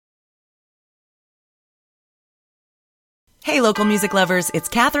Hey, local music lovers, it's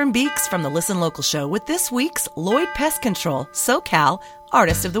Catherine Beeks from the Listen Local Show with this week's Lloyd Pest Control SoCal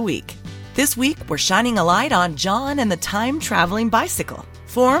Artist of the Week. This week, we're shining a light on John and the Time-Traveling Bicycle.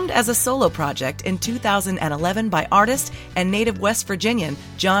 Formed as a solo project in 2011 by artist and native West Virginian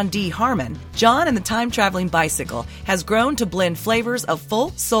John D. Harmon, John and the Time-Traveling Bicycle has grown to blend flavors of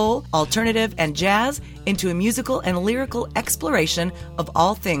folk, soul, alternative, and jazz into a musical and lyrical exploration of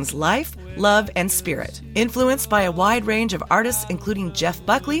all things life, love, and spirit. Influenced by a wide range of artists including Jeff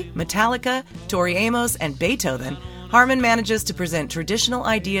Buckley, Metallica, Tori Amos, and Beethoven, Harmon manages to present traditional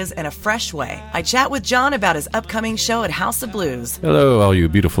ideas in a fresh way. I chat with John about his upcoming show at House of Blues. Hello, all you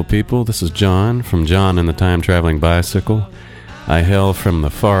beautiful people. This is John from John and the Time-Traveling Bicycle. I hail from the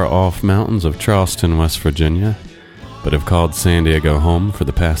far-off mountains of Charleston, West Virginia, but have called San Diego home for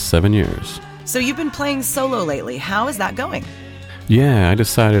the past 7 years. So you've been playing solo lately. How is that going? Yeah, I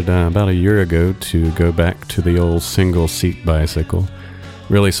decided about a year ago to go back to the old single-seat bicycle,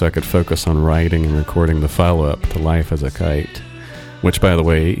 really so I could focus on writing and recording the follow-up to Life as a Kite, which, by the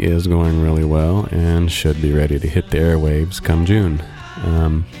way, is going really well and should be ready to hit the airwaves come June.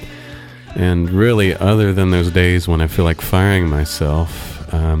 And really, other than those days when I feel like firing myself,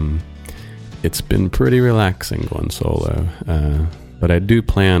 it's been pretty relaxing going solo. But I do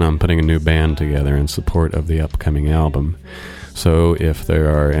plan on putting a new band together in support of the upcoming album. So if there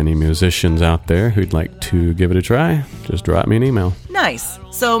are any musicians out there who'd like to give it a try, just drop me an email. Nice.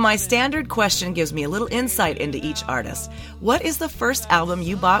 So my standard question gives me a little insight into each artist. What is the first album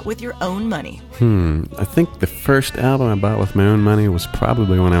you bought with your own money? I think the first album I bought with my own money was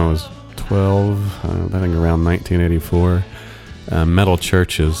probably when I was 12, I think around 1984. Metal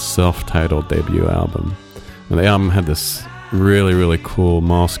Church's self-titled debut album. And the album had this really, really cool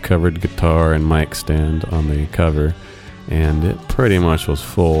moss-covered guitar and mic stand on the cover, and it pretty much was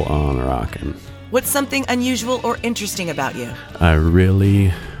full on rockin'. What's something unusual or interesting about you? I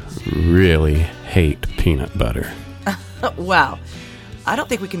really, really hate peanut butter. Wow. I don't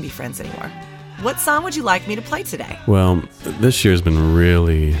think we can be friends anymore. What song would you like me to play today? Well, this year's been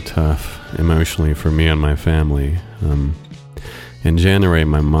really tough emotionally for me and my family. In January,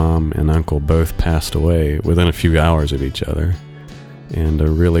 my mom and uncle both passed away within a few hours of each other. And a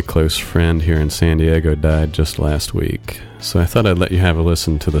really close friend here in San Diego died just last week. So I thought I'd let you have a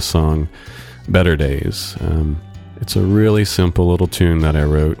listen to the song Better Days. It's a really simple little tune that I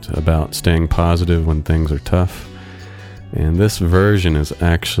wrote about staying positive when things are tough. And this version is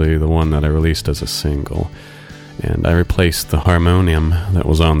actually the one that I released as a single. And I replaced the harmonium that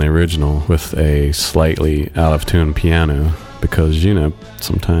was on the original with a slightly out-of-tune piano because, you know,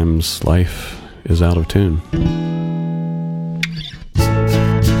 sometimes life is out of tune.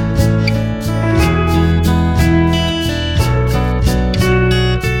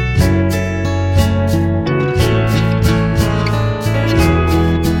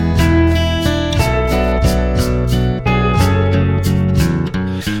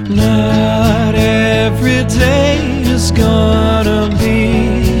 Not every day is gonna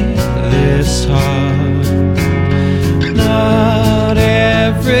be this hard. Not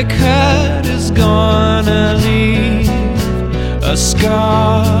every cut is gonna leave a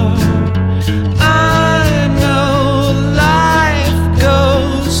scar. I know life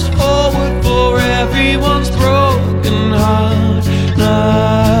goes forward for everyone's broken heart.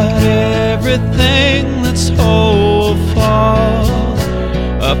 Not everything that's whole falls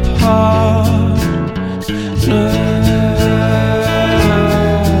apart.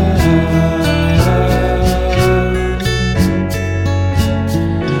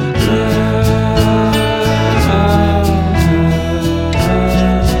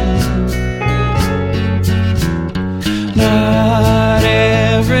 Not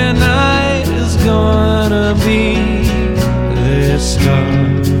every night is gonna be this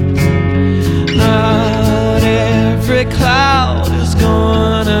hard. Not every cloud is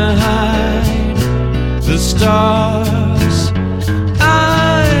gonna hide the stars.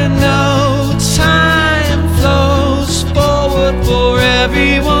 I know time flows forward for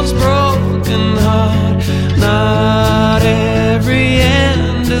everyone's broken heart. Not every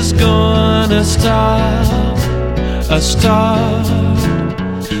end is gonna stop a start.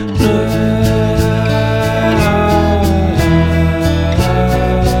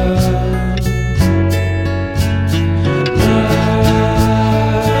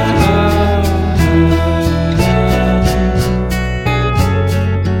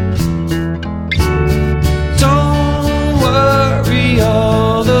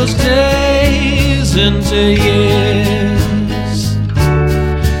 Into years.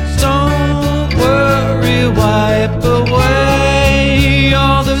 Don't worry, wipe away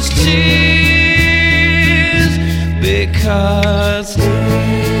all those tears, because 'cause it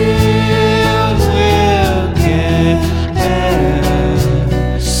will get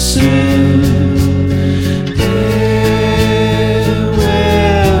better soon.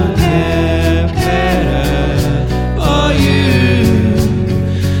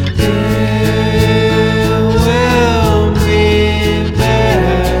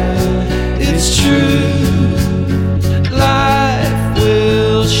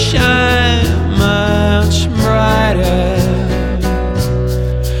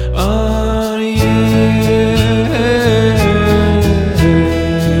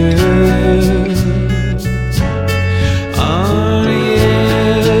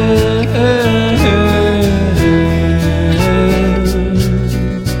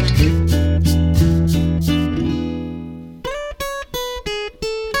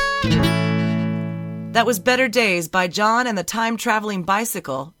 That was Better Days by John and the Time Traveling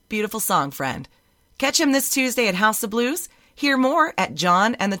Bicycle. Beautiful song, friend. Catch him this Tuesday at House of Blues. Hear more at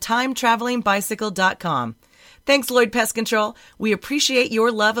johnandthetimetravelingbicycle.com. Thanks, Lloyd Pest Control. We appreciate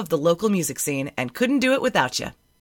your love of the local music scene and couldn't do it without you.